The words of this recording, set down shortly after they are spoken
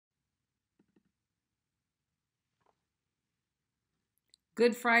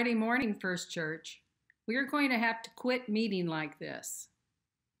Good Friday morning, First Church. We are going to have to quit meeting like this.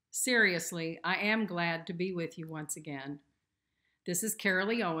 Seriously, I am glad to be with you once again. This is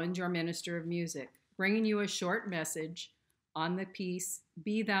Carolee Owens, your minister of music, bringing you a short message on the piece,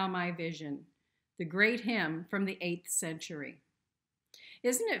 Be Thou My Vision, the great hymn from the 8th century.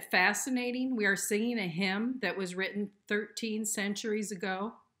 Isn't it fascinating we are singing a hymn that was written 13 centuries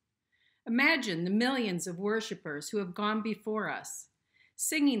ago? Imagine the millions of worshipers who have gone before us,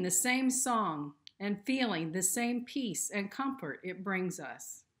 singing the same song and feeling the same peace and comfort it brings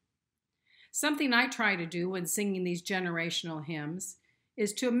us. Something I try to do when singing these generational hymns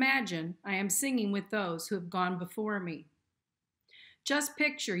is to imagine I am singing with those who have gone before me. Just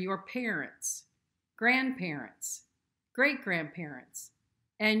picture your parents, grandparents, great-grandparents,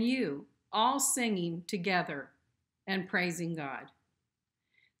 and you all singing together and praising God.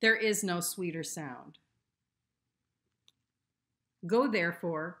 There is no sweeter sound. Go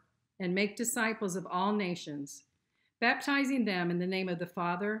therefore and make disciples of all nations, baptizing them in the name of the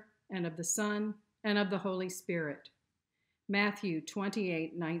Father and of the Son and of the Holy Spirit. Matthew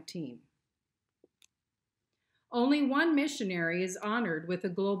 28:19. Only one missionary is honored with a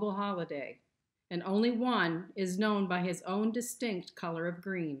global holiday, and only one is known by his own distinct color of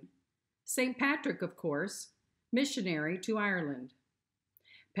green. St. Patrick, of course, missionary to Ireland.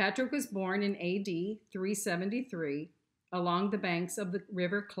 Patrick was born in AD 373 along the banks of the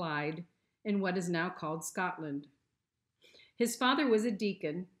River Clyde in what is now called Scotland. His father was a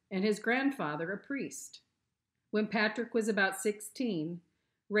deacon and his grandfather a priest. When Patrick was about 16,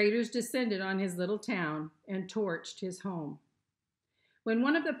 raiders descended on his little town and torched his home. When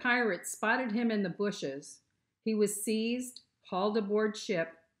one of the pirates spotted him in the bushes, he was seized, hauled aboard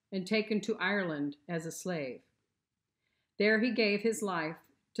ship, and taken to Ireland as a slave. There he gave his life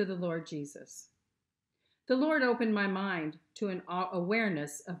to the Lord Jesus. The Lord opened my mind to an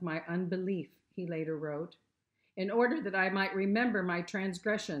awareness of my unbelief, he later wrote, in order that I might remember my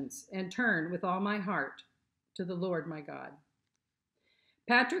transgressions and turn with all my heart to the Lord my God.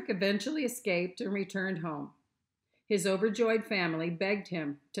 Patrick eventually escaped and returned home. His overjoyed family begged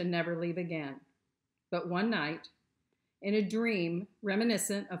him to never leave again. But one night, in a dream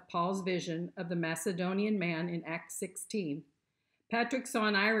reminiscent of Paul's vision of the Macedonian man in Acts 16, Patrick saw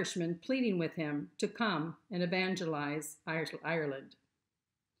an Irishman pleading with him to come and evangelize Ireland.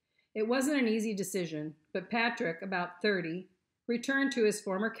 It wasn't an easy decision, but Patrick, about 30, returned to his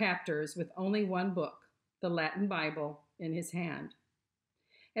former captors with only one book, the Latin Bible, in his hand.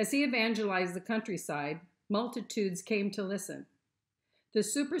 As he evangelized the countryside, multitudes came to listen. The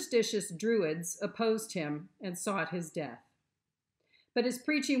superstitious Druids opposed him and sought his death. But his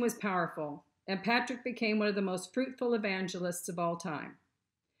preaching was powerful, and Patrick became one of the most fruitful evangelists of all time,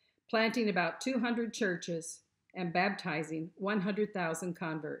 planting about 200 churches and baptizing 100,000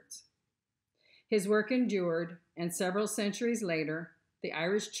 converts. His work endured, and several centuries later, the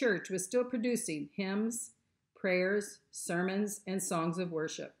Irish church was still producing hymns, prayers, sermons, and songs of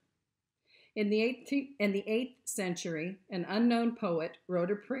worship. In the 8th century, an unknown poet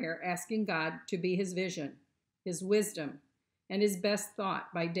wrote a prayer asking God to be his vision, his wisdom, and his best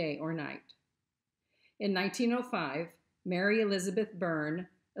thought by day or night. In 1905, Mary Elizabeth Byrne,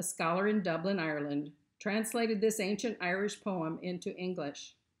 a scholar in Dublin, Ireland, translated this ancient Irish poem into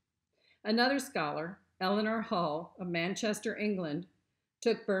English. Another scholar, Eleanor Hull of Manchester, England,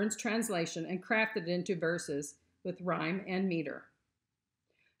 took Byrne's translation and crafted it into verses with rhyme and meter.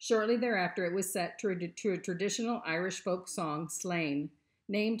 Shortly thereafter, it was set to a traditional Irish folk song, Slane,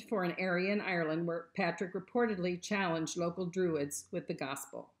 named for an area in Ireland where Patrick reportedly challenged local Druids with the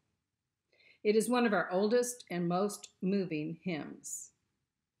gospel. It is one of our oldest and most moving hymns.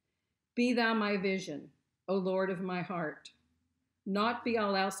 Be thou my vision, O Lord of my heart. Naught be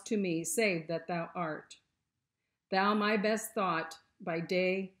all else to me save that thou art. Thou my best thought by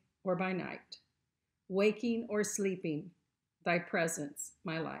day or by night. Waking or sleeping, thy presence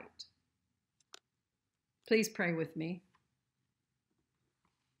my light. Please pray with me.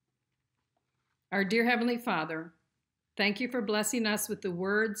 Our dear Heavenly Father, thank you for blessing us with the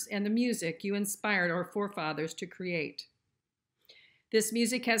words and the music you inspired our forefathers to create. This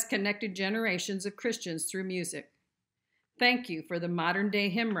music has connected generations of Christians through music. Thank you for the modern-day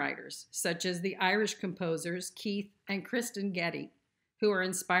hymn writers, such as the Irish composers Keith and Kristen Getty, who are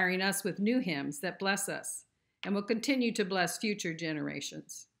inspiring us with new hymns that bless us and will continue to bless future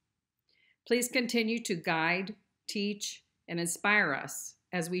generations. Please continue to guide, teach, and inspire us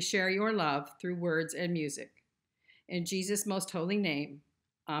as we share your love through words and music. In Jesus' most holy name,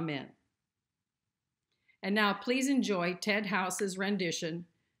 amen. And now please enjoy Ted House's rendition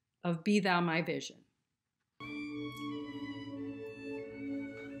of Be Thou My Vision.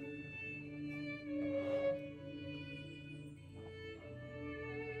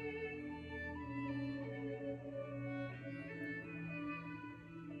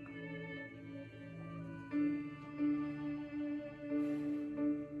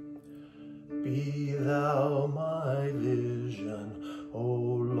 Be thou my vision, O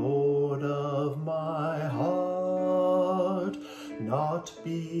Lord of my heart. Not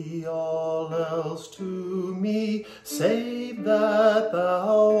be all else to me, save that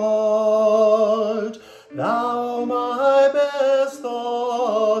thou art. Thou my best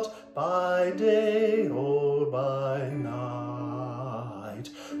thought, by day or by night.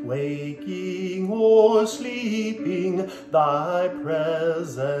 Waking or sleeping, thy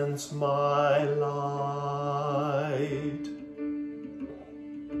presence my light.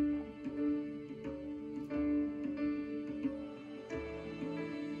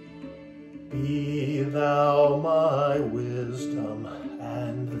 Be thou my wisdom,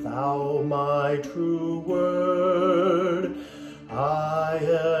 and thou my true word. I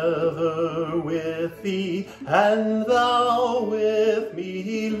ever with thee, and thou with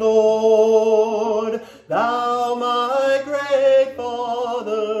me, Lord. Thou my great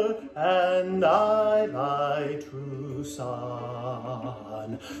Father, and I thy true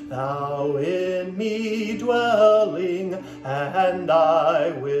Son. Thou in me dwelling, and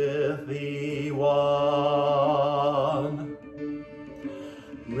I with thee one.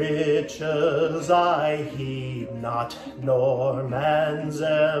 Riches I heed not, nor man's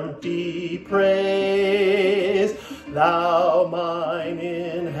empty praise. Thou mine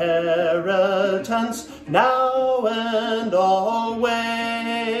inheritance, now and always.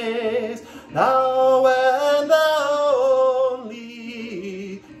 Thou and thou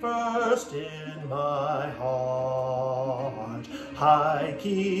only, first in my heart. High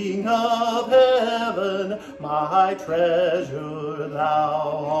King of heaven, my treasure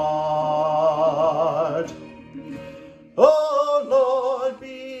thou art. O Lord,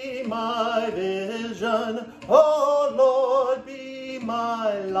 be my vision, O Lord, be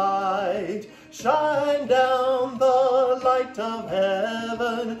my light. Shine down the light of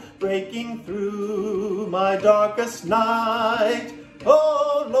heaven, breaking through my darkest night.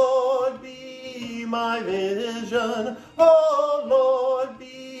 O Lord, be my vision, O Lord,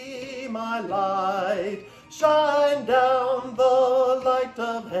 be my light. Shine down the light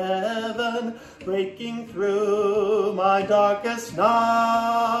of heaven, breaking through my darkest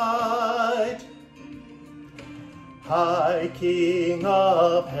night. High King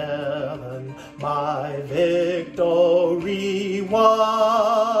of heaven, my victory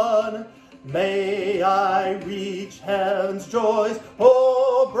won. May I reach heaven's joys,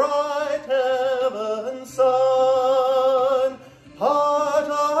 O bright heaven's sun. Heart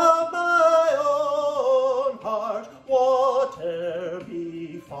of my own heart, whate'er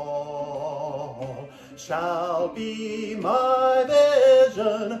befall, shall be my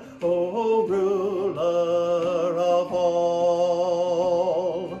vision, O ruler of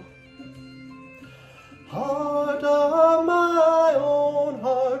all. Heart of my own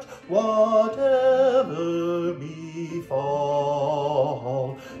heart, whatever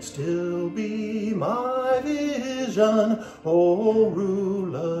befall, still be my vision, O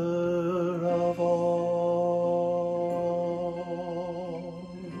ruler of all.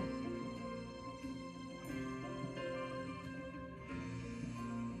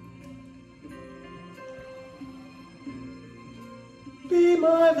 Be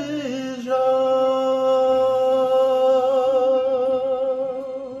my vision,